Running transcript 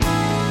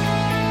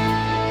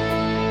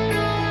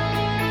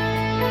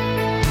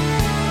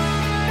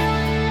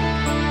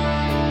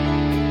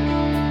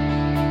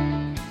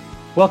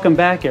Welcome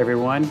back,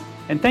 everyone,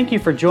 and thank you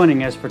for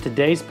joining us for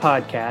today's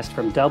podcast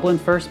from Dublin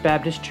First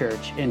Baptist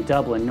Church in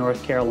Dublin,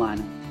 North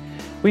Carolina.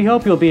 We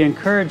hope you'll be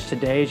encouraged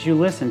today as you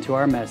listen to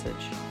our message.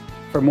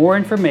 For more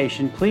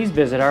information, please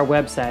visit our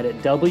website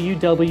at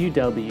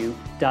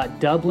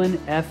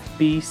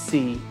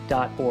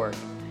www.dublinfbc.org.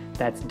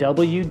 That's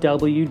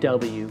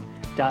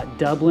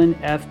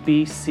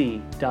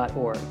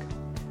www.dublinfbc.org.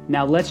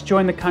 Now let's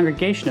join the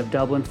congregation of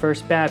Dublin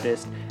First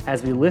Baptist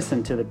as we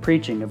listen to the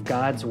preaching of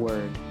God's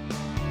Word.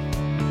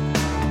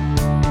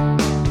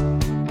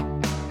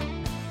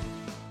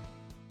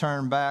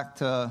 Turn back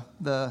to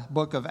the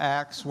book of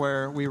Acts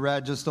where we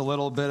read just a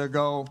little bit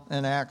ago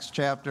in Acts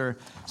chapter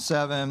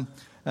 7.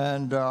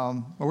 And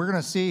we're going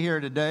to see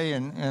here today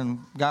in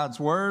God's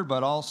Word,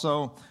 but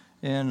also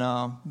in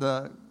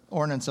the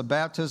ordinance of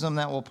baptism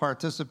that we'll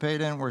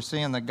participate in. We're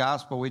seeing the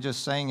gospel. We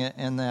just sang it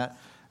in that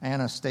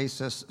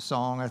Anastasis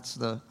song. That's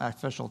the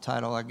official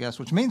title, I guess,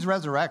 which means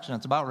resurrection.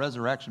 It's about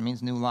resurrection, it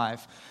means new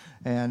life.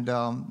 And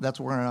that's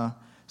what we're going to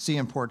see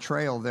in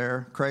portrayal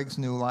there, Craig's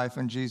new life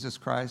in Jesus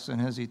Christ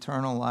and his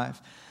eternal life.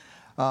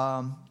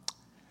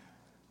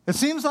 It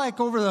seems like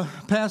over the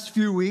past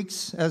few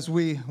weeks, as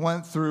we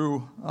went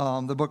through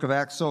the book of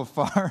Acts so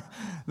far,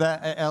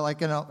 that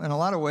like in a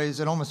lot of ways,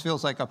 it almost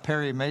feels like a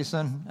Perry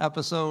Mason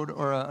episode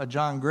or a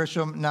John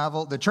Grisham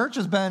novel. The church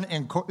has been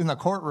in the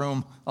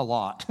courtroom a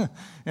lot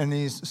in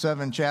these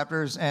 7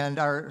 chapters, and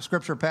our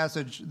scripture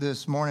passage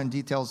this morning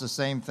details the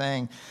same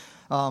thing.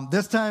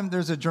 This time,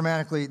 there's a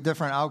dramatically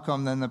different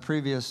outcome than the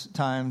previous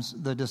times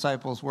the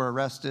disciples were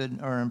arrested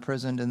or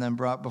imprisoned and then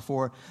brought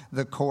before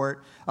the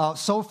court.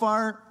 So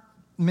far,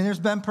 I mean, there's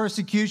been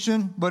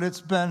persecution, but it's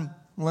been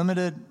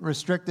limited,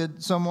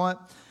 restricted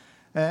somewhat.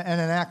 And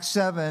in Acts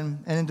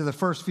 7 and into the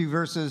first few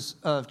verses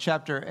of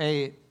chapter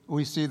 8,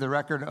 we see the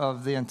record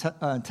of the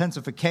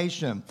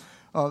intensification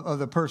of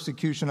the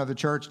persecution of the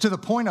church to the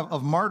point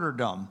of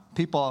martyrdom.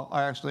 People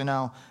are actually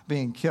now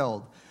being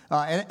killed.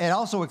 It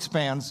also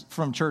expands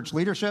from church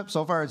leadership.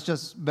 So far, it's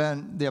just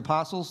been the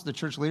apostles, the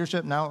church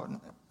leadership.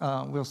 Now,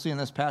 we'll see in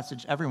this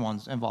passage,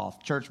 everyone's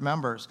involved. Church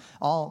members,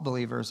 all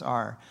believers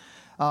are.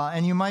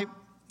 And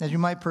as you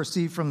might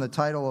perceive from the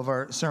title of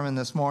our sermon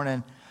this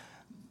morning,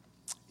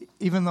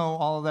 even though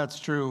all of that's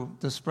true,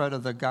 the spread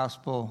of the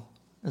gospel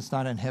is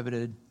not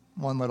inhibited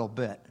one little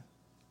bit.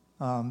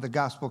 The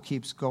gospel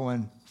keeps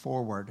going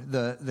forward.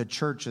 The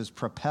church is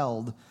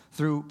propelled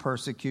through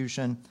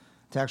persecution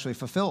to actually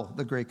fulfill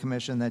the Great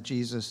Commission that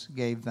Jesus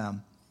gave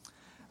them.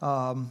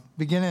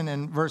 Beginning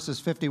in verses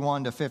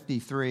 51 to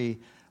 53,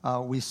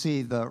 we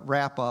see the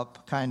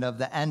wrap-up, kind of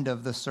the end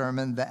of the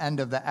sermon, the end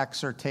of the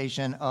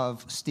exhortation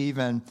of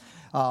Stephen.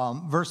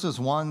 Verses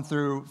 1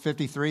 through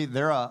 53,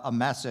 they're a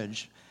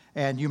message.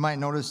 And you might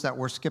notice that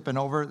we're skipping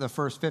over the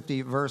first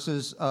 50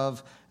 verses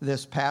of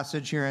this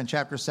passage here in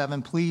chapter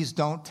 7. Please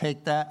don't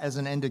take that as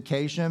an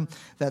indication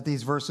that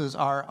these verses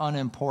are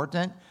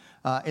unimportant.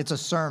 It's a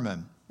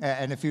sermon.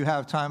 And if you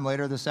have time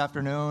later this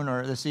afternoon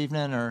or this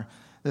evening or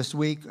this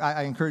week,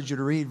 I encourage you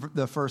to read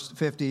the first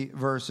 50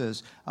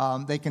 verses.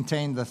 They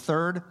contain the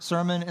third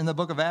sermon in the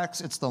book of Acts.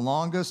 It's the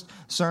longest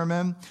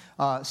sermon.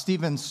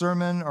 Stephen's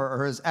sermon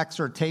or his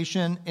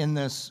exhortation in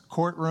this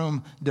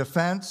courtroom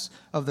defense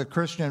of the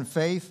Christian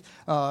faith.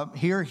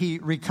 Here he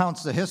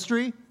recounts the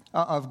history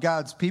of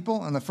God's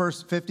people in the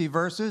first 50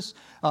 verses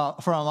from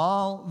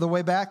all the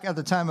way back at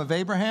the time of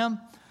Abraham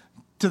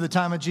to the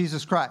time of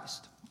Jesus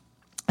Christ.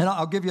 And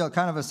I'll give you a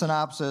kind of a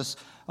synopsis.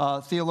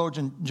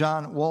 Theologian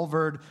John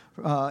Walvoord,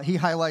 he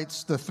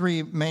highlights the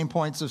 3 main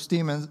points of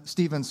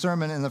Stephen's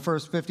sermon in the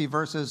first 50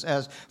 verses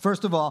as,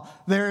 first of all,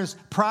 there's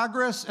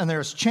progress and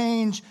there's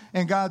change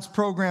in God's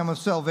program of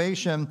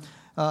salvation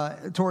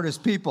toward his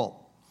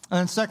people. And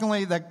then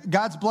secondly, that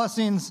God's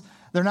blessings,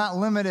 they're not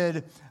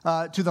limited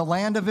to the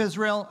land of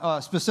Israel,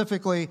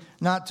 specifically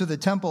not to the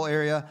temple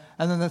area.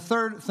 And then the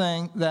third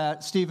thing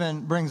that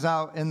Stephen brings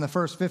out in the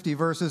first 50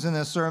 verses in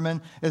this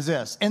sermon is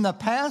this. In the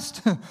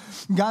past,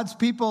 God's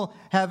people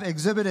have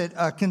exhibited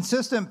a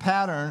consistent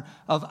pattern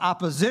of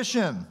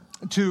opposition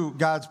to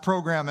God's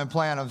program and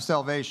plan of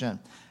salvation,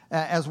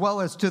 as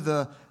well as to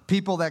the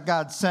people that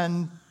God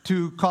sent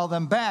to call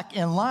them back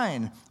in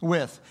line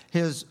with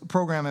his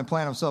program and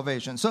plan of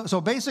salvation.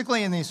 So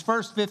basically in these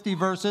first 50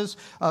 verses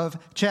of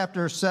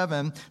chapter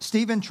 7,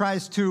 Stephen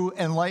tries to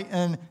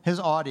enlighten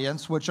his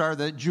audience, which are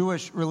the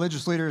Jewish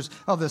religious leaders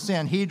of the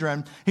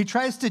Sanhedrin. He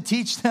tries to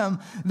teach them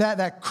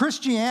that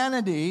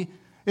Christianity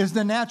is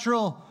the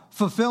natural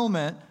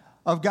fulfillment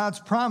of God's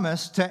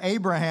promise to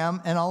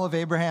Abraham and all of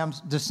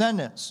Abraham's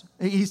descendants.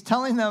 He's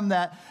telling them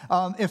that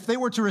if they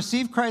were to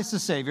receive Christ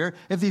as Savior,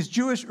 if these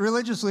Jewish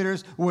religious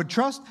leaders would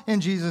trust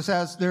in Jesus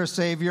as their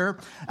Savior,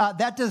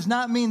 that does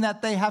not mean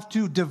that they have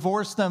to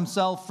divorce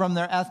themselves from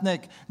their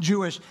ethnic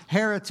Jewish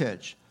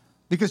heritage,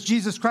 because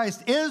Jesus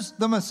Christ is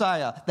the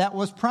Messiah that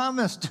was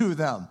promised to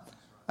them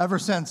ever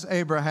since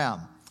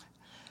Abraham.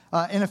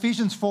 In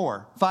Ephesians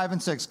 4, 5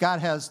 and 6, God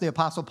has the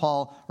Apostle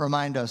Paul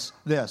remind us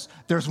this.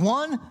 There's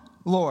one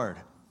Lord,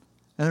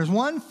 and there's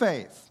one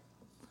faith.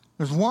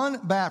 There's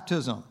one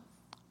baptism.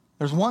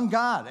 There's one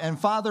God and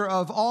Father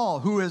of all,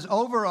 who is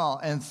over all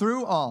and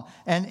through all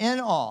and in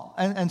all.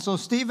 And so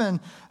Stephen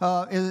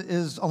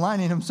is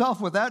aligning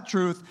himself with that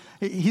truth.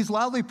 He's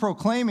loudly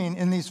proclaiming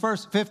in these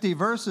first 50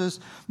 verses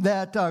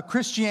that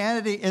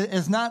Christianity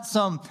is not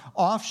some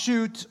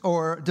offshoot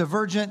or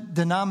divergent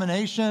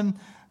denomination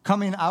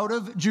coming out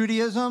of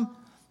Judaism.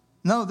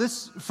 No,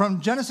 this,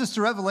 from Genesis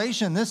to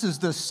Revelation, this is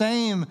the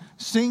same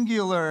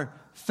singular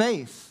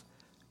faith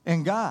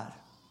in God.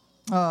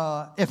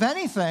 If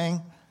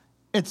anything,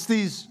 it's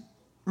these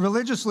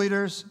religious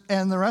leaders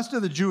and the rest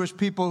of the Jewish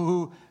people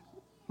who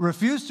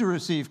refused to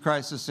receive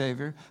Christ as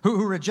Savior,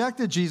 who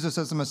rejected Jesus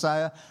as the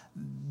Messiah.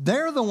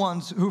 They're the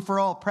ones who, for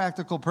all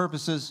practical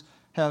purposes,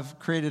 have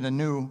created a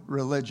new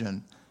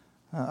religion,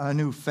 a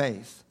new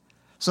faith.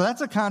 So that's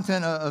the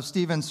content of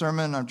Stephen's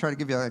sermon. I'm trying to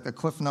give you like a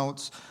Cliff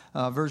Notes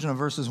version of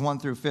verses 1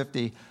 through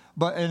 50.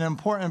 But an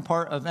important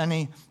part of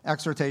any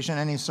exhortation,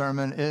 any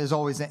sermon, is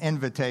always an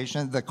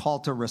invitation, the call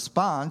to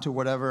respond to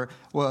whatever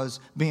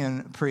was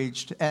being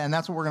preached. And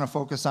that's what we're going to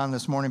focus on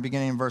this morning,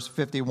 beginning in verse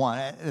 51.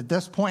 At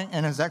this point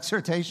in his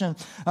exhortation,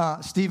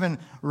 Stephen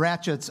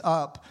ratchets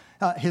up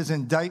his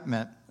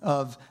indictment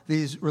of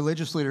these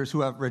religious leaders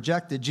who have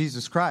rejected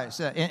Jesus Christ.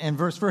 In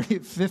verse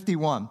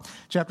 51,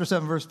 chapter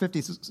 7, verse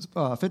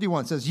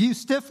 51 says, "You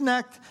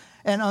stiff-necked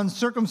and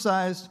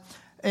uncircumcised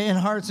in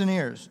hearts and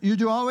ears, you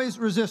do always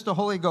resist the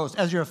Holy Ghost.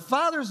 As your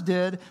fathers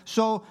did,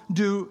 so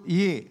do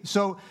ye."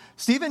 So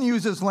Stephen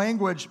uses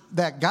language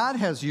that God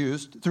has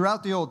used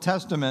throughout the Old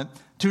Testament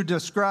to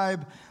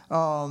describe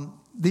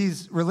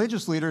these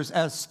religious leaders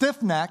as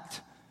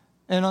stiff-necked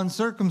and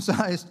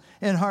uncircumcised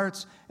in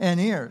hearts and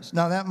ears.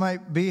 Now, that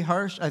might be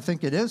harsh. I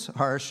think it is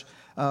harsh.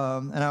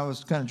 And I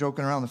was kind of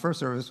joking around the first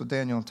service with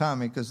Daniel and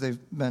Tommy because they've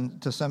been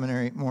to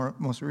seminary more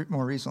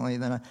recently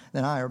than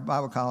I, or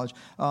Bible college.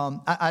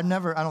 I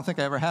don't think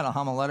I ever had a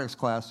homiletics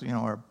class,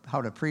 or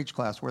how to preach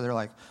class where they're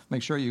like,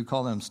 make sure you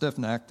call them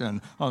stiff-necked and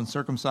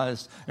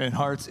uncircumcised in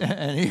hearts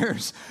and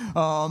ears.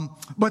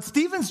 But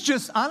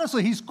Stephen's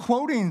honestly, he's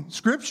quoting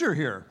Scripture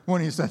here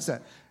when he says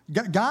that.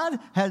 God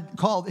had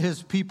called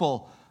his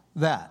people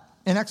that.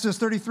 In Exodus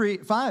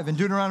 33:5, in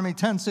Deuteronomy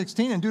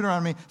 10:16, and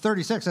Deuteronomy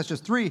 36, that's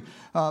just three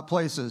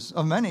places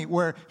of many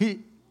where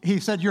he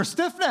said, you're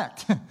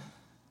stiff-necked,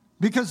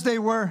 because they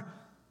were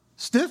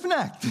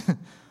stiff-necked.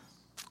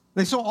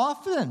 They so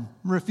often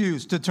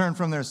refused to turn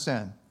from their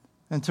sin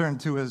and turn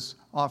to his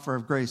offer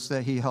of grace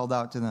that he held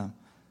out to them.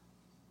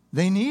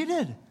 They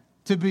needed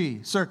to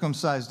be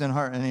circumcised in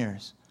heart and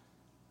ears.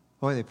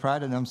 Boy, they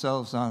prided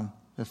themselves on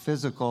the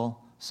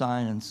physical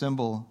sign and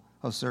symbol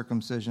of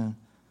circumcision.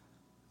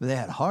 But they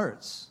had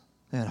hearts.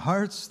 They had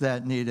hearts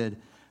that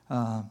needed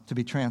to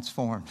be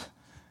transformed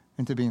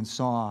into being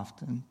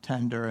soft and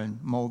tender and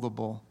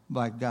moldable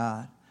by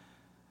God.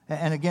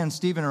 And again,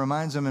 Stephen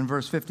reminds them in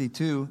verse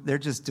 52, they're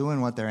just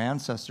doing what their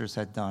ancestors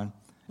had done,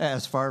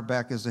 as far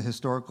back as the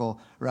historical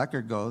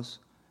record goes.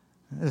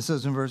 It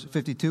says in verse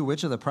 52,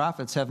 which of the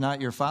prophets have not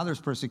your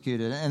fathers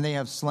persecuted? And they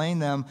have slain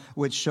them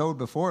which showed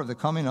before of the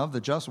coming of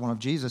the just one, of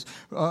Jesus,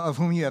 of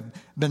whom you have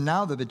been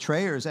now the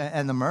betrayers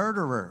and the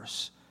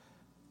murderers.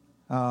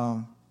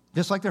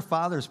 Just like their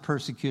fathers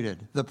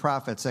persecuted the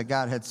prophets that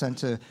God had sent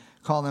to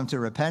call them to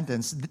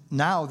repentance,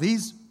 now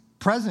these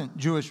present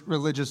Jewish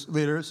religious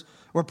leaders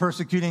were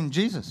persecuting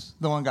Jesus,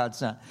 the one God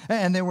sent.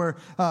 And they were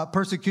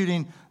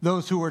persecuting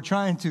those who were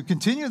trying to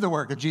continue the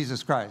work of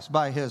Jesus Christ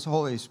by his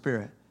Holy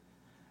Spirit.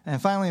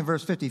 And finally, in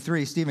verse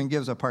 53, Stephen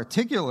gives a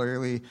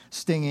particularly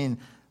stinging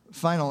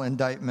final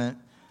indictment.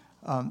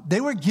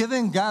 They were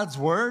giving God's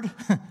word,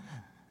 and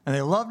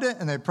they loved it,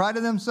 and they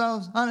prided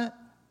themselves on it,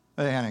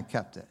 but they hadn't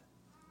kept it.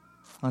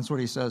 That's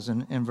what he says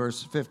in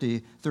verse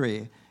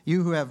 53.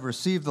 You who have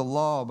received the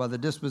law by the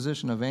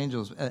disposition of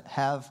angels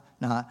have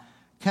not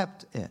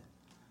kept it.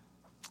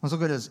 Let's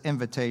look at his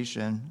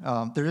invitation.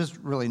 There is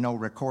really no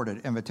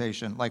recorded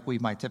invitation like we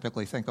might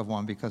typically think of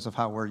one because of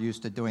how we're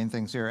used to doing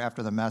things here.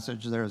 After the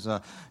message, there's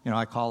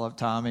I call up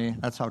Tommy.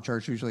 That's how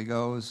church usually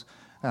goes.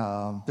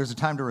 There's a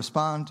time to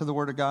respond to the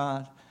Word of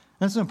God.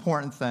 That's an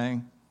important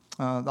thing.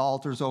 The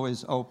altar's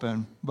always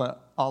open,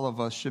 but all of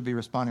us should be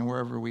responding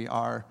wherever we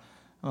are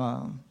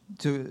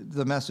to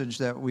the message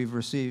that we've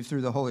received through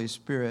the Holy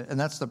Spirit. And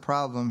that's the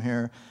problem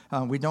here.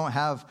 We don't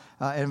have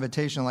an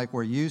invitation like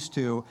we're used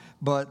to,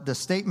 but the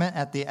statement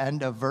at the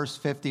end of verse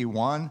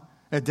 51,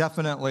 it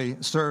definitely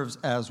serves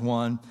as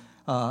one.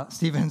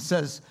 Stephen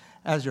says,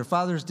 as your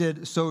fathers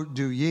did, so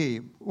do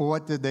ye. Well,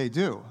 what did they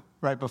do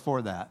right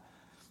before that?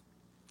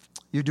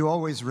 You do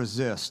always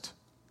resist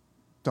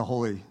the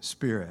Holy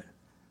Spirit.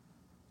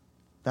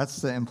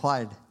 That's the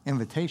implied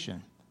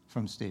invitation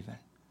from Stephen.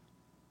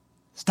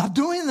 Stop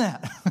doing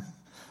that.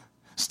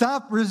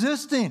 Stop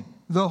resisting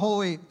the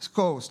Holy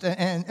Ghost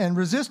and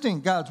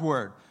resisting God's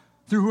word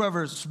through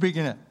whoever's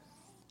speaking it.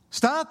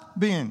 Stop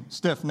being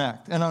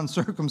stiff-necked and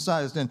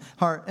uncircumcised in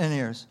heart and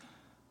ears.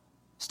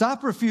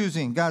 Stop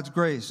refusing God's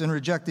grace and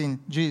rejecting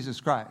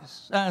Jesus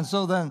Christ. And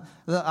so then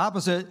the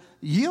opposite,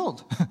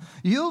 yield.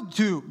 Yield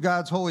to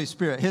God's Holy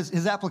Spirit,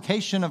 his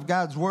application of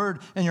God's word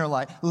in your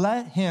life.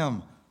 Let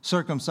him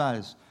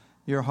circumcise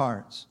your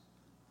hearts.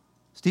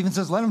 Stephen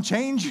says, let him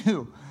change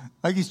you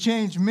like he's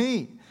changed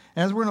me.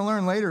 And as we're going to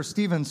learn later,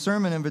 Stephen's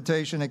sermon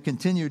invitation had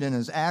continued in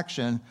his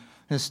action,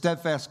 his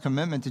steadfast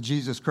commitment to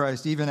Jesus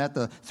Christ, even at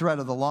the threat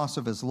of the loss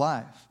of his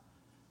life.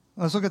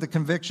 Let's look at the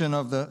conviction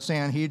of the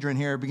Sanhedrin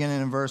here,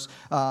 beginning in verse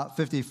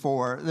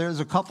 54. There's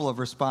a couple of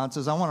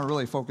responses. I want to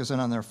really focus in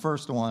on their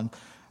first one.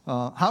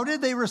 How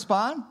did they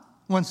respond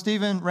when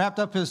Stephen wrapped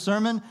up his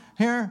sermon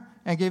here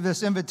and gave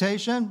this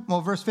invitation?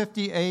 Well, verse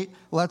 58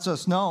 lets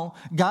us know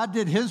God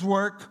did his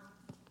work.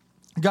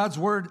 God's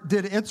word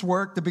did its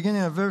work. The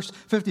beginning of verse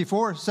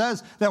 54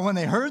 says that when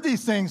they heard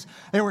these things,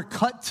 they were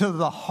cut to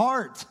the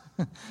heart.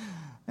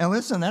 And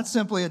listen, that's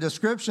simply a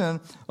description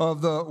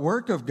of the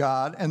work of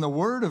God and the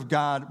word of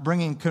God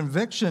bringing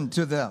conviction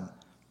to them.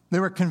 They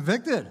were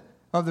convicted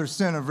of their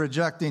sin of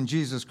rejecting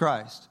Jesus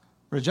Christ,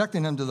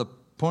 rejecting him to the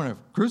point of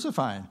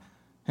crucifying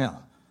him.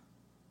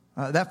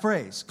 That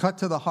phrase, cut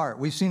to the heart,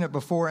 we've seen it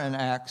before in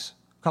Acts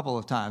a couple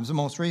of times.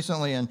 Most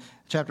recently in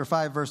chapter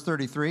 5, verse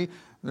 33,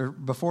 they're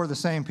before the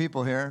same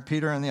people here.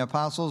 Peter and the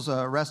apostles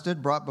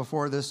arrested, brought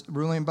before this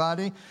ruling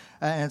body.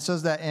 And it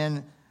says that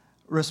in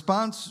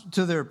response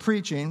to their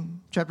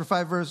preaching, chapter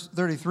 5, verse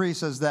 33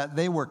 says that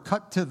they were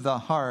cut to the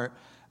heart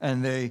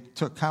and they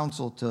took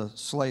counsel to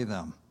slay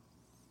them.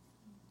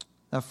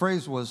 That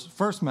phrase was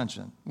first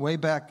mentioned way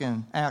back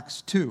in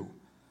Acts 2,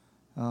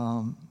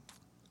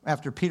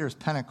 after Peter's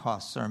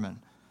Pentecost sermon,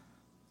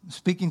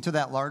 speaking to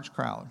that large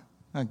crowd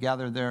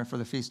gathered there for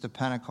the Feast of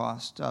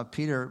Pentecost.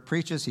 Peter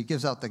preaches, he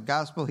gives out the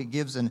gospel, he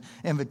gives an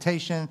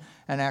invitation,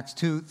 and Acts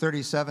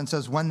 2:37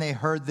 says, when they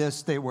heard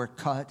this, they were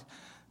cut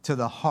to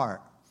the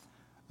heart.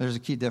 There's a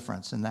key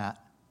difference in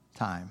that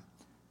time.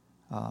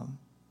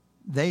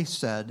 They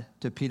said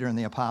to Peter and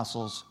the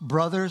apostles,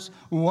 brothers,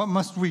 what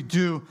must we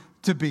do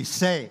to be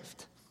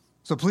saved?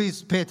 So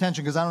please pay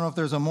attention, because I don't know if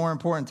there's a more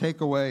important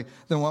takeaway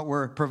than what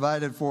we're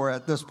provided for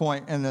at this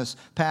point in this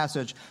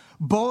passage.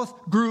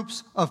 Both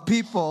groups of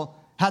people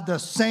had the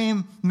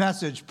same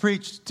message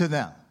preached to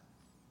them.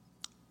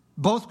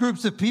 Both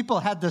groups of people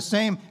had the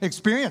same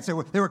experience.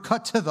 They were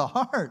cut to the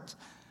heart.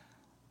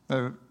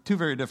 There are two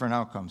very different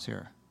outcomes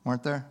here,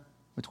 weren't there?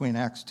 Between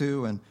Acts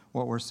 2 and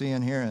what we're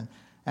seeing here in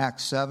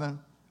Acts 7.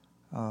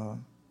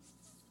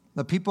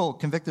 The people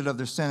convicted of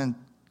their sin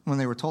when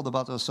they were told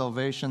about the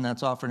salvation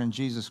that's offered in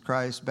Jesus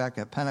Christ back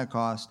at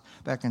Pentecost,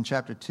 back in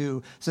chapter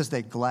 2, says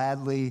they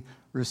gladly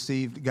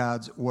received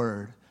God's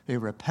word. They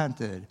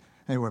repented.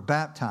 They were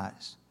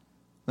baptized.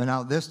 But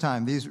now this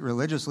time, these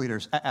religious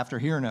leaders, after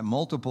hearing it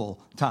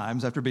multiple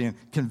times, after being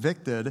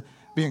convicted,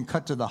 being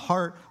cut to the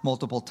heart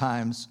multiple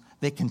times,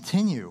 they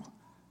continue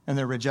in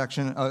their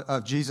rejection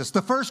of Jesus.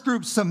 The first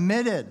group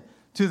submitted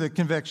to the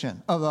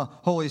conviction of the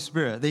Holy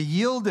Spirit. They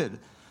yielded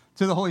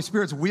to the Holy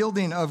Spirit's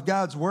wielding of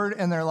God's word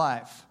in their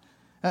life.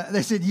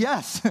 They said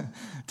yes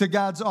to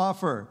God's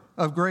offer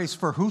of grace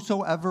for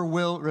whosoever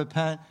will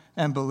repent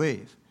and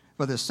believe.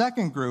 But the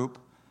second group,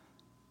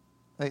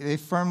 they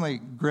firmly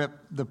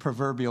gripped the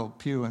proverbial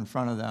pew in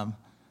front of them.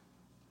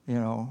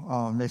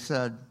 They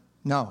said,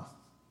 no,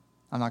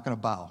 I'm not going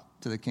to bow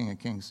to the King of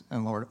Kings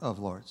and Lord of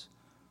Lords.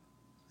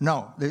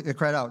 No, they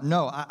cried out,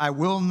 no, I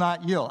will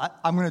not yield.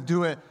 I'm going to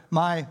do it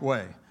my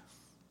way.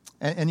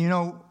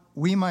 And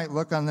we might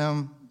look on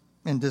them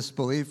in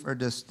disbelief or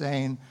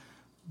disdain,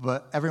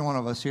 but every one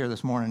of us here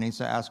this morning needs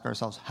to ask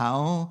ourselves,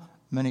 how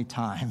many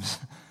times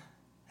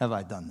have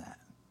I done that?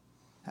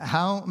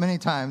 How many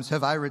times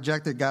have I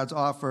rejected God's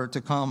offer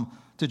to come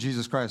to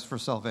Jesus Christ for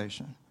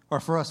salvation? Or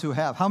for us who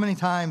have, how many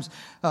times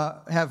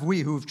have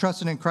we who've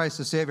trusted in Christ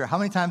as Savior, how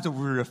many times have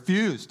we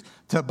refused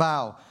to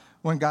bow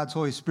when God's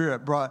Holy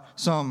Spirit brought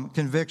some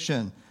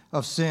conviction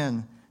of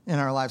sin in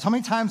our lives? How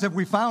many times have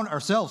we found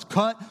ourselves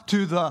cut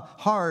to the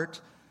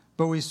heart,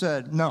 but we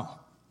said, no,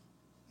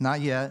 not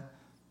yet.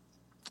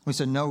 We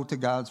said no to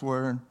God's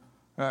word.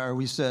 Or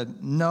we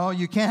said, no,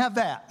 you can't have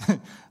that.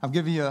 I'm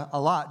giving you a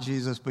lot,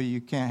 Jesus, but you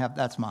can't have,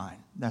 that's mine.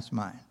 That's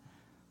mine.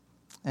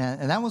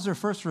 And that was their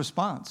first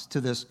response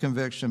to this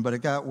conviction, but it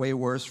got way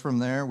worse from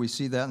there. We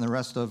see that in the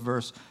rest of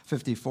verse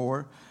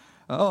 54.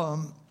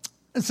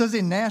 It says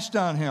they gnashed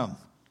on him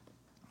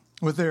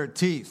with their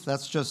teeth.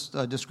 That's just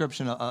a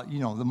description of,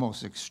 the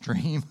most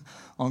extreme,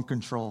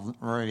 uncontrolled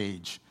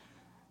rage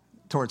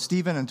toward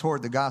Stephen and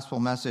toward the gospel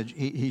message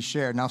he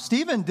shared. Now,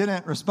 Stephen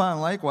didn't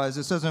respond likewise.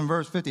 It says in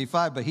verse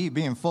 55, but he,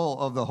 being full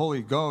of the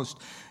Holy Ghost,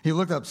 he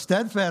looked up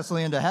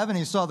steadfastly into heaven.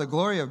 He saw the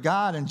glory of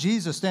God and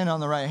Jesus standing on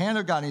the right hand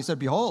of God. And he said,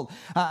 behold,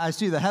 I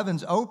see the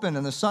heavens open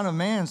and the Son of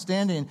Man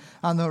standing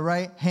on the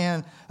right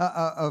hand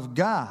of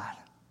God.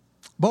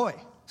 Boy,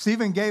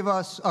 Stephen gave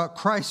us a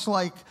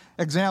Christ-like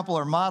example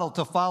or model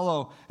to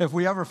follow if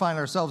we ever find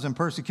ourselves in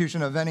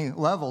persecution of any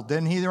level.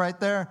 Didn't he right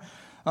there?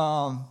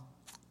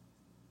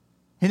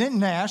 He didn't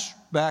gnash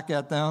back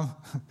at them.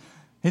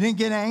 He didn't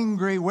get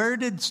angry. Where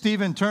did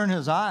Stephen turn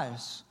his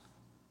eyes?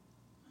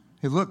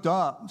 He looked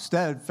up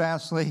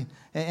steadfastly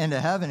into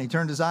heaven. He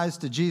turned his eyes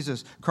to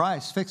Jesus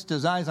Christ, fixed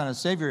his eyes on his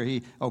Savior.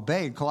 He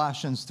obeyed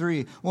Colossians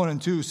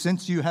 3:1-2.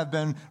 Since you have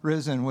been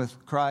risen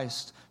with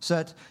Christ,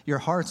 set your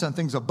hearts on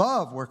things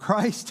above where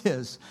Christ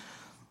is.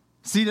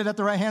 Seated at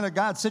the right hand of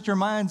God, set your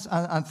minds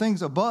on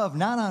things above,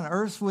 not on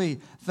earthly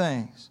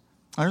things.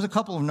 And there's a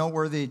couple of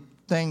noteworthy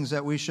things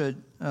that we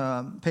should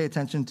pay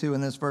attention to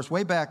in this verse.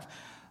 Way back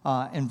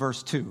in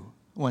verse 2,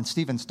 when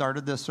Stephen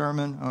started this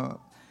sermon,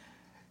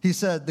 he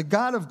said, the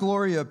God of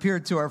glory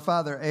appeared to our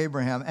father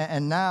Abraham.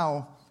 And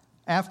now,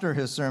 after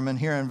his sermon,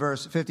 here in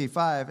verse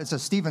 55, it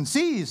says, Stephen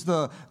sees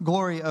the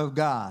glory of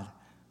God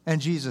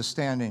and Jesus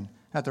standing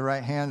at the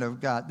right hand of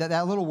God.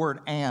 That little word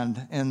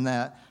 "and" in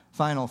that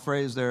final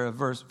phrase there of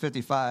verse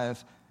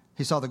 55,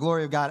 he saw the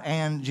glory of God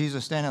and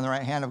Jesus standing on the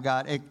right hand of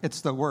God.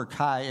 It's the word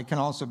 "kai." It can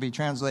also be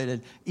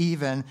translated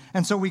 "even."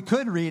 And so we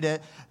could read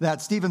it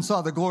that Stephen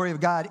saw the glory of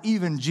God,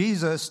 even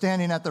Jesus,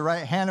 standing at the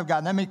right hand of God.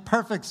 And that makes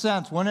perfect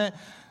sense, wouldn't it?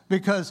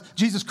 Because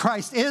Jesus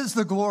Christ is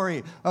the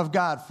glory of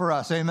God for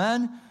us.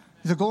 Amen?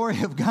 The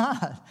glory of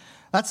God.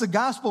 That's the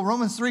gospel.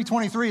 Romans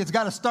 3:23. It's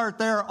got to start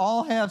there.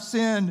 All have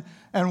sinned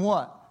and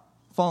what?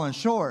 Fallen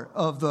short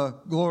of the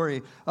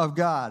glory of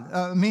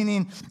God.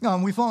 Meaning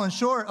we've fallen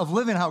short of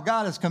living how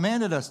God has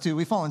commanded us to.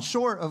 We've fallen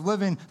short of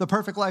living the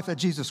perfect life that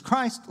Jesus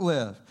Christ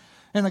lived.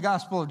 In the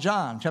Gospel of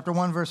John, chapter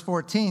 1, verse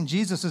 14,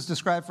 Jesus is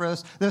described for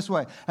us this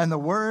way. And the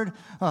Word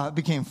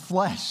became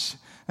flesh,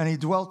 and he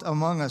dwelt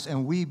among us,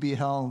 and we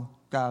beheld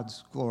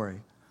God's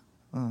glory.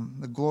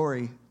 The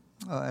glory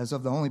as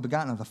of the only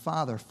begotten of the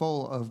Father,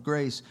 full of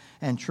grace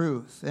and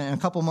truth. And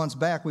a couple months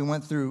back, we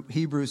went through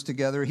Hebrews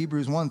together.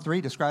 Hebrews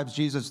 1:3 describes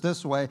Jesus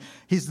this way.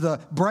 He's the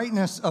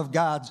brightness of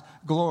God's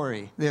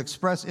glory, the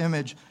express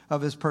image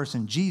of his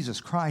person.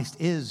 Jesus Christ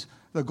is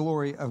the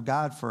glory of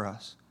God for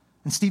us.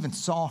 And Stephen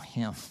saw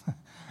him.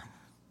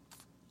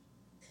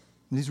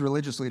 These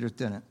religious leaders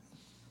didn't.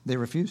 They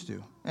refused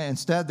to.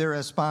 Instead, their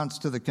response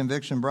to the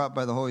conviction brought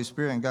by the Holy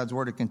Spirit in God's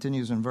word, it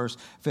continues in verse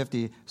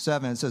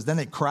 57. It says, then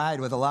they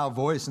cried with a loud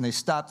voice, and they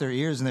stopped their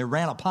ears, and they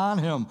ran upon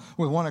him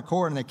with one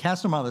accord, and they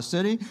cast him out of the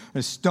city,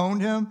 they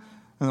stoned him,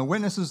 and the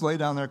witnesses laid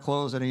down their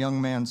clothes at a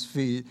young man's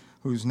feet,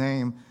 whose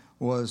name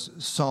was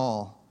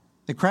Saul.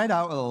 They cried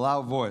out with a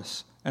loud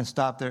voice and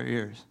stopped their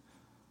ears.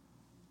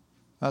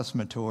 That's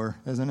mature,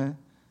 isn't it?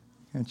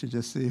 Can't you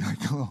just see like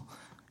a little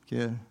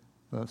kid?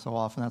 But so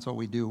often that's what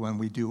we do when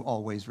we do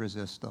always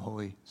resist the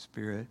Holy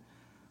Spirit.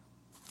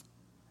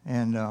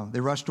 And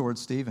they rush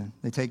towards Stephen.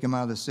 They take him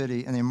out of the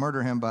city, and they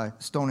murder him by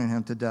stoning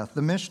him to death.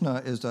 The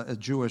Mishnah is a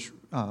Jewish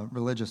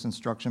religious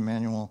instruction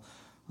manual.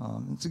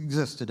 It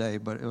exists today,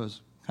 but it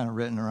was kind of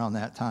written around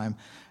that time.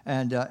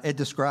 And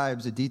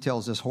it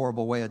details this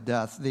horrible way of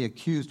death. The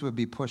accused would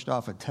be pushed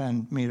off a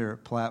 10-meter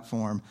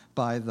platform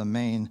by the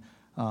main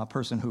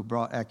person who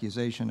brought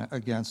accusation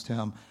against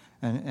him.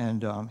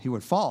 And he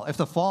would fall. If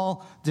the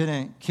fall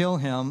didn't kill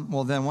him,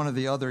 well, then one of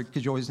the other,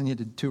 because you always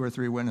needed 2 or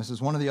 3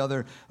 witnesses, one of the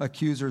other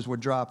accusers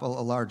would drop a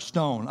large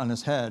stone on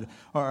his head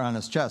or on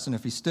his chest. And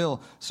if he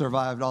still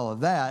survived all of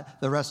that,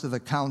 the rest of the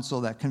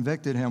council that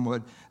convicted him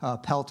would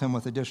pelt him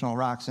with additional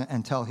rocks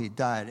until he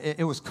died.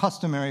 It was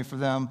customary for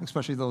them,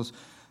 especially those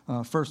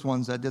first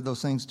ones that did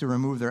those things, to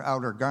remove their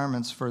outer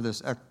garments for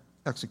this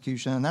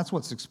execution. And that's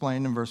what's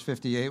explained in verse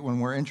 58 when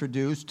we're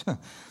introduced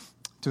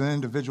to an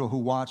individual who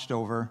watched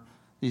over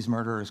these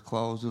murderers'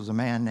 clothes. It was a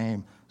man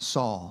named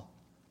Saul.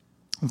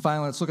 And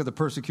finally, let's look at the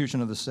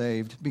persecution of the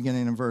saved,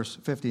 beginning in verse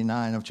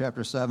 59 of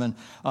chapter 7.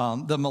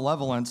 The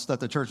malevolence that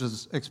the church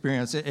has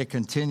experienced, it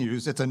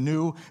continues. It's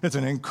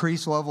an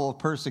increased level of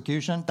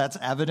persecution. That's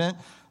evident.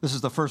 This is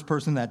the first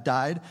person that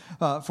died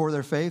for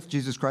their faith.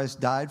 Jesus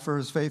Christ died for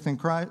his faith in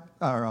Christ,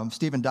 or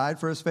Stephen died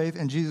for his faith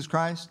in Jesus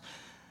Christ.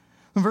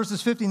 In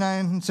verses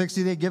 59 and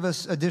 60, they give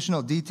us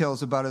additional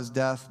details about his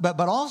death, but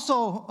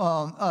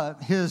also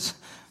his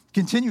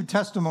continued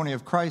testimony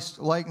of Christ's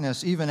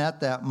likeness even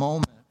at that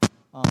moment.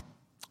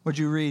 Would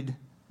you read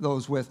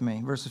those with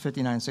me? Verses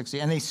 59 and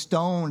 60. And they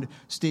stoned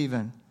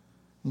Stephen.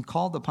 He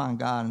called upon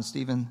God, and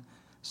Stephen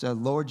said,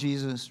 Lord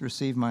Jesus,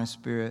 receive my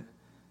spirit.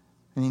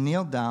 And he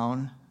kneeled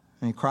down,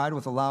 and he cried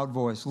with a loud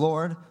voice,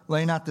 Lord,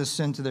 lay not this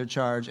sin to their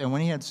charge. And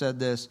when he had said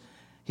this,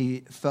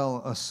 he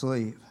fell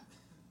asleep.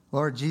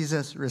 Lord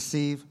Jesus,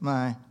 receive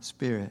my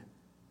spirit.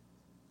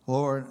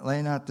 Lord,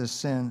 lay not this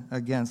sin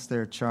against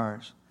their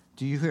charge.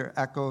 Do you hear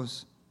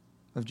echoes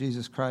of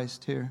Jesus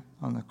Christ here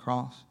on the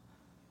cross?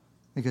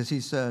 Because he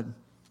said,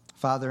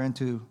 Father,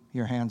 into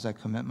your hands I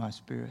commit my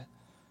spirit.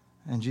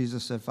 And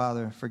Jesus said,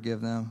 Father,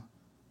 forgive them,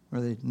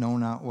 for they know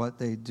not what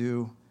they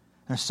do.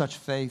 There's such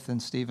faith in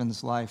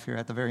Stephen's life here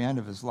at the very end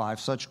of his life,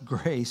 such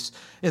grace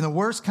in the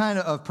worst kind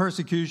of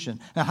persecution.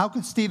 Now, how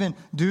could Stephen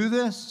do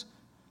this?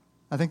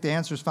 I think the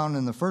answer is found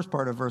in the first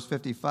part of verse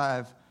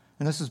 55.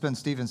 And this has been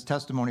Stephen's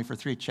testimony for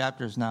 3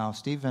 chapters now.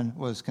 Stephen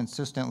was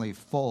consistently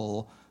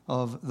full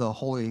of the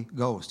Holy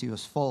Ghost. He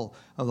was full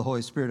of the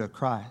Holy Spirit of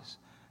Christ.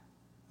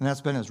 And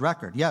that's been his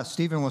record. Yes,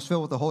 Stephen was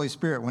filled with the Holy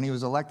Spirit when he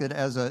was elected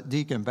as a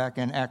deacon back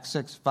in Acts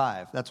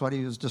 6:5. That's what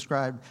he was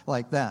described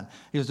like then.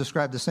 He was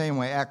described the same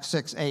way, Acts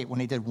 6:8, when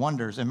he did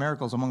wonders and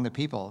miracles among the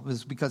people. It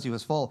was because he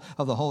was full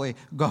of the Holy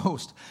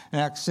Ghost. In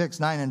Acts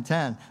 6:9 and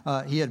 10,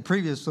 he had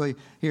previously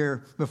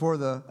here, before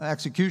the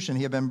execution,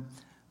 he had been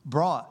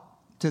brought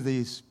to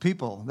these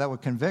people that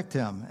would convict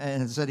him.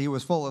 And it said he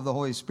was full of the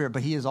Holy Spirit,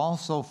 but he is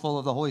also full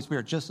of the Holy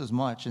Spirit just as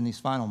much in these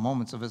final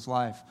moments of his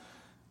life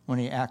when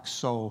he acts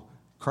so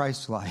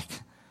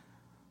Christ-like.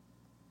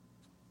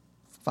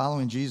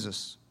 Following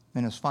Jesus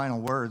in his final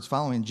words,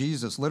 following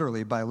Jesus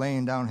literally by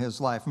laying down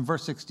his life. In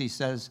verse 60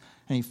 says,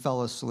 and he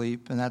fell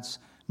asleep, and that's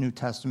New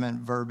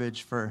Testament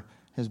verbiage for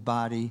his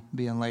body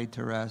being laid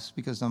to rest,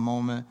 because the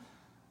moment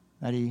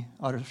that he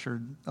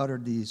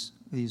uttered these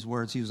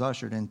words, he was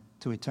ushered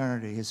into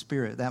eternity, his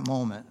spirit, that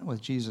moment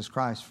with Jesus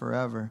Christ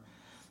forever.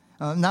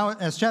 Now,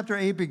 as chapter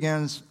 8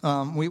 begins,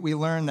 we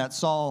learn that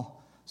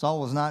Saul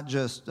was not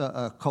just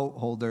a coat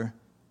holder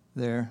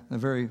there. The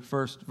very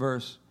first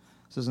verse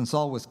says, and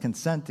Saul was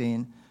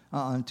consenting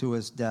unto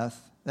his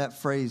death.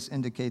 That phrase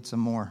indicates a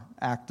more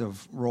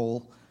active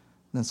role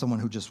than someone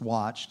who just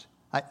watched.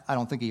 I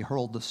don't think he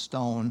hurled the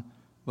stone,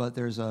 but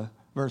there's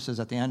verses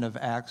at the end of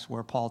Acts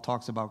where Paul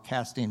talks about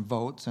casting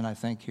votes, and I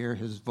think here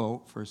his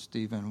vote for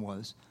Stephen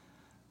was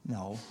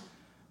no.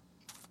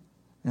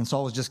 And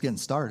Saul was just getting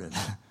started.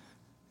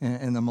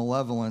 And the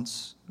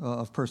malevolence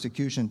of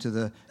persecution to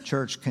the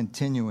church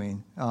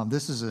continuing.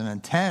 This is an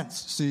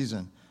intense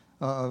season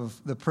of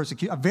the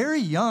persecution. A very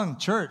young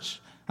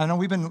church. I know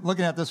we've been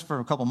looking at this for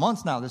a couple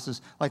months now. This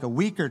is like a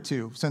week or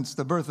two since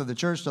the birth of the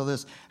church till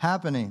this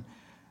happening.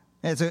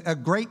 It's a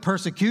great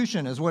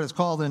persecution is what it's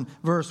called in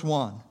verse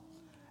 1.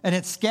 And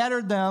it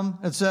scattered them,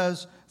 it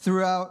says,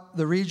 throughout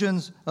the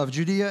regions of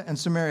Judea and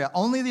Samaria.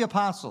 Only the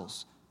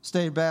apostles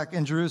stayed back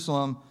in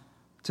Jerusalem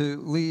to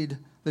lead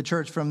the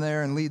church from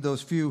there and lead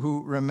those few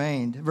who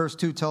remained. Verse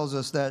 2 tells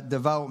us that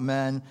devout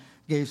men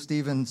gave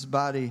Stephen's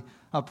body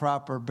a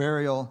proper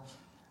burial.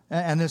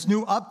 And this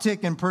new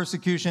uptick in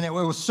persecution, it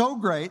was so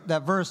great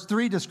that verse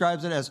 3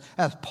 describes it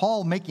as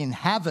Paul making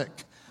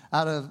havoc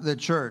out of the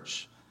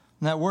church.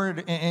 And that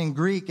word in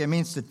Greek, it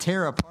means to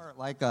tear apart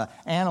like an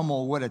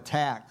animal would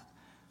attack.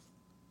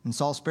 And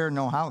Saul spared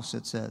no house,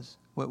 it says.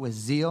 With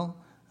zeal,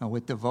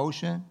 with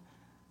devotion.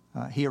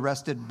 He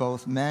arrested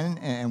both men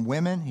and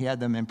women. He had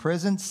them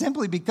imprisoned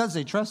simply because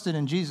they trusted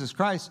in Jesus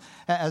Christ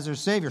as their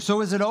Savior.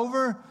 So is it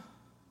over?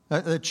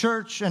 The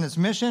church and its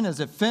mission, is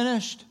it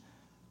finished?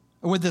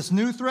 With this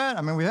new threat?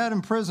 I mean, we had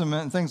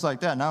imprisonment and things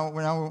like that. Now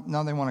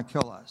they want to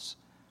kill us.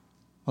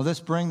 Will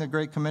this bring the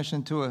Great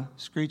Commission to a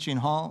screeching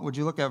halt? Would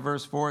you look at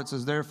verse 4? It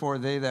says, therefore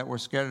they that were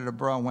scattered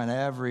abroad went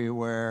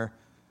everywhere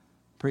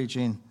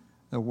preaching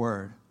the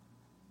word.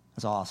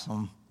 That's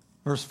awesome.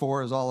 Verse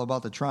 4 is all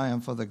about the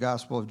triumph of the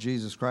gospel of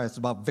Jesus Christ. It's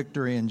about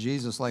victory in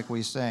Jesus, like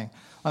we sang.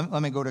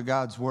 Let me go to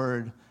God's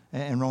word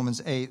in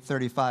Romans 8,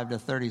 35 to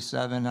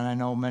 37, and I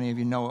know many of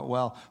you know it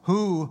well.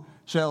 Who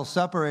shall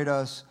separate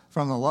us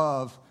from the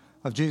love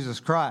of Jesus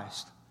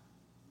Christ?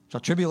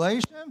 Shall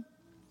tribulation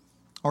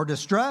or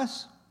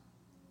distress?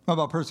 What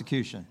about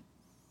persecution?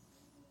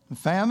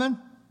 Famine?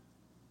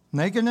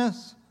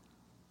 Nakedness?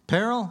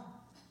 Peril?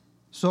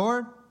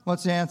 Sword?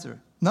 What's the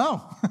answer?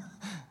 No.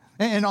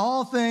 In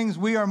all things,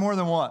 we are more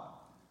than what?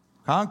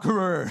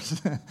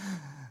 Conquerors.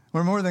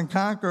 We're more than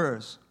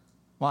conquerors.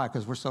 Why?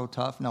 Because we're so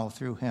tough? No,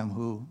 through him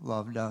who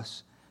loved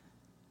us.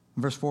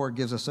 Verse 4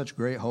 gives us such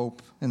great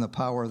hope in the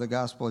power of the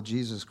gospel of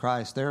Jesus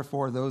Christ.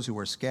 Therefore, those who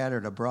were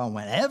scattered abroad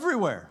went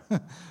everywhere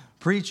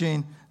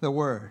preaching the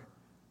word.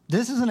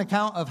 This is an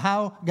account of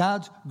how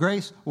God's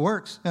grace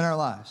works in our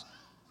lives.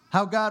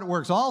 How God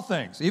works all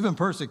things, even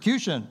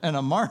persecution and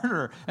a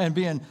martyr and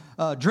being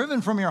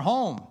driven from your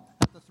home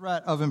at the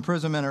threat of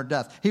imprisonment or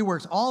death. He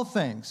works all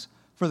things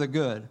for the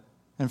good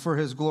and for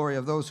his glory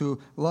of those who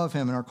love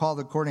him and are called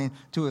according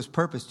to his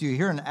purpose. Do you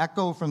hear an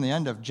echo from the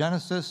end of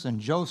Genesis and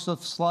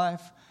Joseph's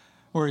life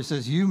where he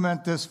says, you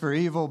meant this for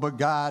evil, but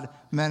God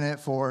meant it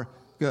for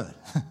good.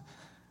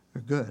 For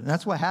good. And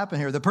that's what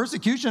happened here. The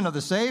persecution of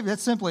the saved, it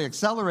simply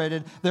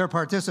accelerated their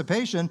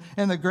participation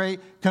in the Great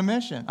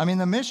Commission. I mean,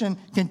 the mission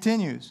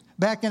continues.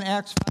 Back in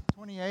Acts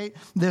 5:28,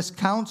 this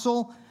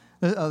council,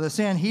 the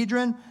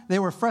Sanhedrin, they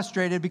were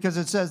frustrated because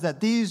it says that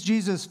these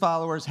Jesus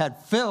followers had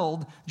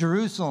filled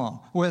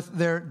Jerusalem with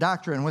their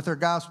doctrine, with their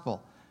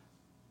gospel.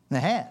 And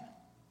they had.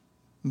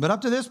 But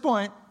up to this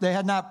point, they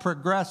had not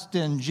progressed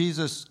in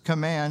Jesus'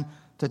 command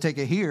to take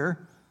it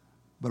here,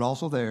 but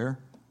also there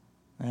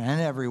and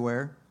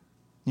everywhere.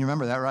 You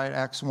remember that, right?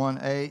 Acts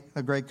 1:8,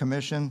 the Great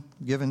Commission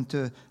given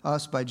to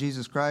us by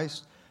Jesus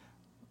Christ.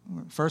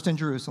 First in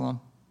Jerusalem,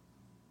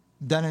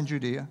 then in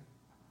Judea,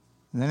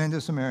 then into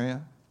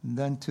Samaria,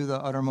 then to the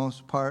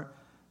uttermost part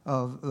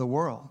of the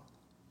world.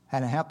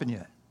 Hadn't happened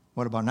yet.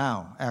 What about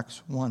now?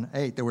 Acts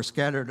 1:8, they were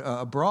scattered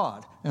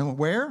abroad. And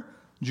where?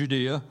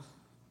 Judea,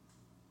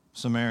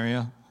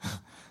 Samaria.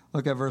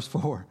 Look at verse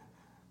 4.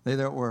 They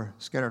that were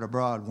scattered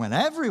abroad went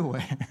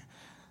everywhere.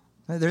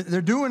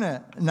 They're doing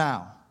it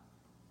now.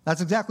 That's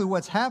exactly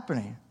what's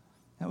happening.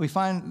 We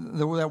find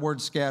that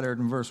word scattered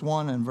in verse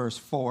 1 and verse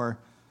 4.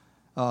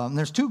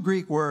 There's two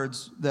Greek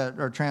words that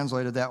are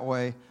translated that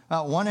way.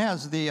 One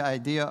has the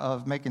idea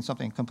of making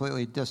something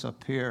completely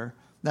disappear.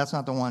 That's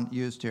not the one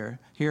used here.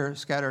 Here,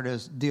 scattered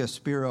is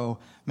diaspiro,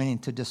 meaning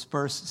to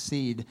disperse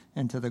seed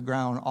into the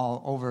ground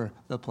all over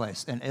the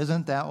place. And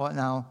isn't that what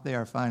now they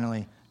are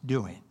finally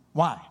doing.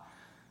 Why?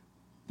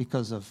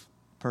 Because of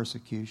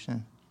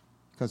persecution,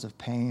 because of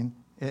pain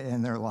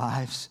in their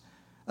lives.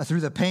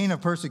 Through the pain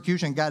of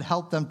persecution, God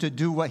helped them to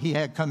do what he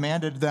had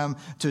commanded them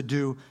to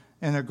do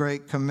in a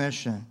Great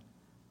Commission.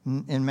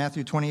 In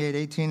Matthew 28,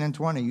 18 and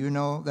 20, you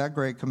know that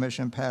Great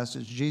Commission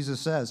passage. Jesus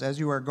says, as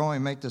you are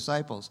going, make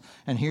disciples.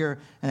 And here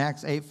in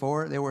Acts 8,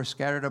 4, they were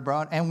scattered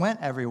abroad and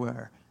went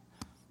everywhere.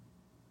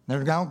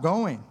 They're now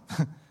going.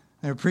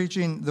 They're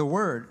preaching the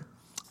word.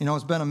 You know,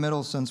 it's been a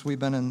minute since we've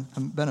been in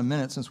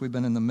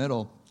the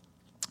middle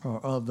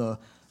of the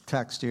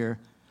text here.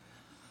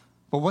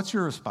 But what's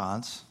your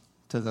response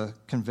to the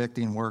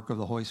convicting work of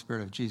the Holy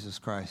Spirit of Jesus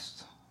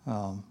Christ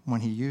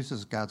when he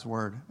uses God's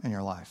word in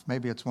your life?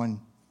 Maybe it's when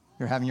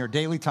you're having your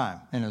daily time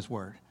in his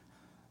word.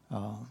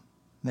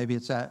 Maybe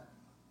it's at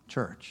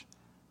church.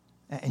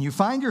 And you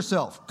find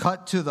yourself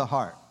cut to the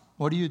heart.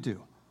 What do? Do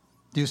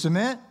you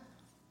submit?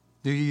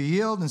 Do you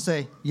yield and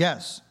say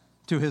yes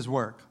to his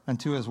work and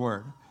to his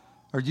word?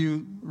 Or do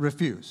you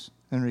refuse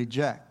and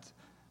reject?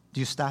 Do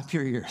you stop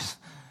your ears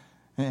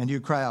and you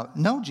cry out,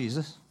 no,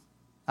 Jesus,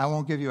 I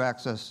won't give you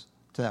access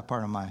to that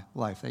part of my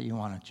life that you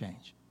want to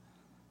change?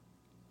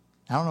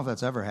 I don't know if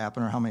that's ever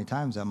happened or how many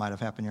times that might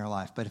have happened in your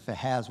life, but if it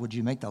has, would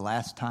you make the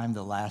last time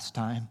the last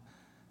time?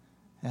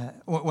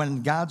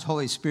 When God's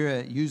Holy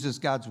Spirit uses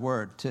God's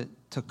word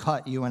to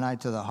cut you and I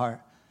to the heart,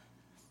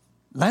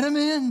 let him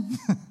in.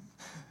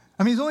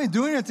 I mean, he's only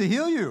doing it to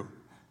heal you.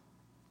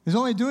 He's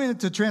only doing it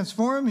to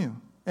transform you.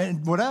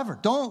 And whatever.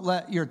 Don't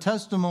let your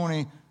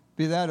testimony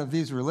be that of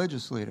these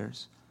religious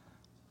leaders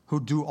who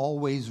do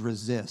always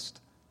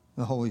resist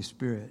the Holy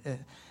Spirit.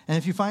 And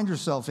if you find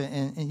yourself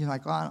and you're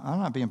like, oh, I'm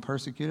not being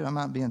persecuted. I'm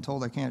not being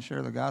told I can't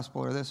share the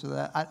gospel or this or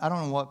that. I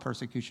don't know what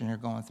persecution you're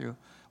going through.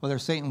 Whether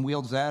Satan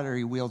wields that or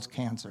he wields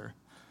cancer.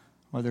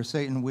 Whether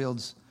Satan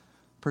wields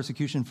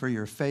persecution for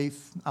your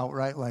faith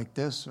outright like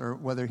this, or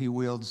whether he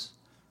wields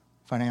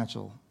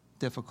financial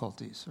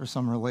difficulties or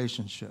some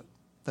relationship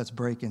that's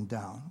breaking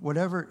down.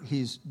 Whatever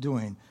he's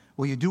doing,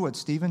 will you do what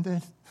Stephen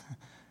did?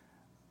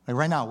 Like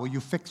right now, will you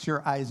fix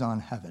your eyes on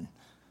heaven?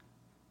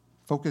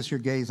 Focus your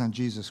gaze on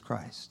Jesus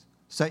Christ.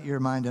 Set your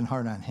mind and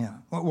heart on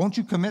him. Won't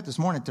you commit this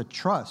morning to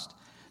trust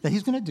that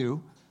he's going to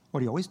do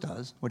what he always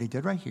does, what he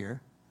did right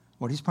here,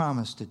 what he's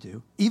promised to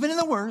do, even in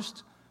the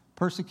worst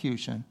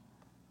persecution?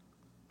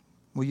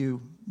 Will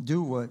you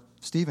do what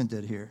Stephen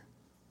did here?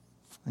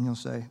 And you'll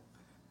say,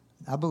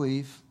 I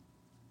believe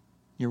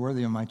you're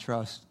worthy of my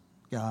trust,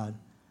 God,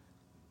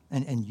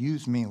 and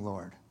use me,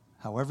 Lord.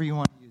 However you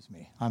want to use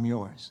me, I'm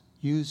yours.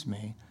 Use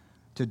me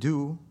to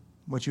do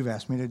what you've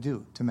asked me to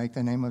do, to make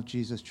the name of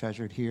Jesus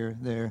treasured here,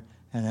 there,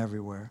 and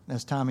everywhere.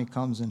 As Tommy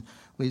comes and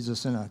leads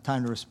us in a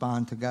time to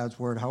respond to God's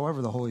word,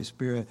 however the Holy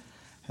Spirit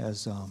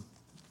has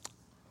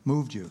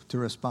moved you to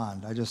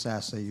respond, I just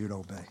ask that you'd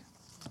obey.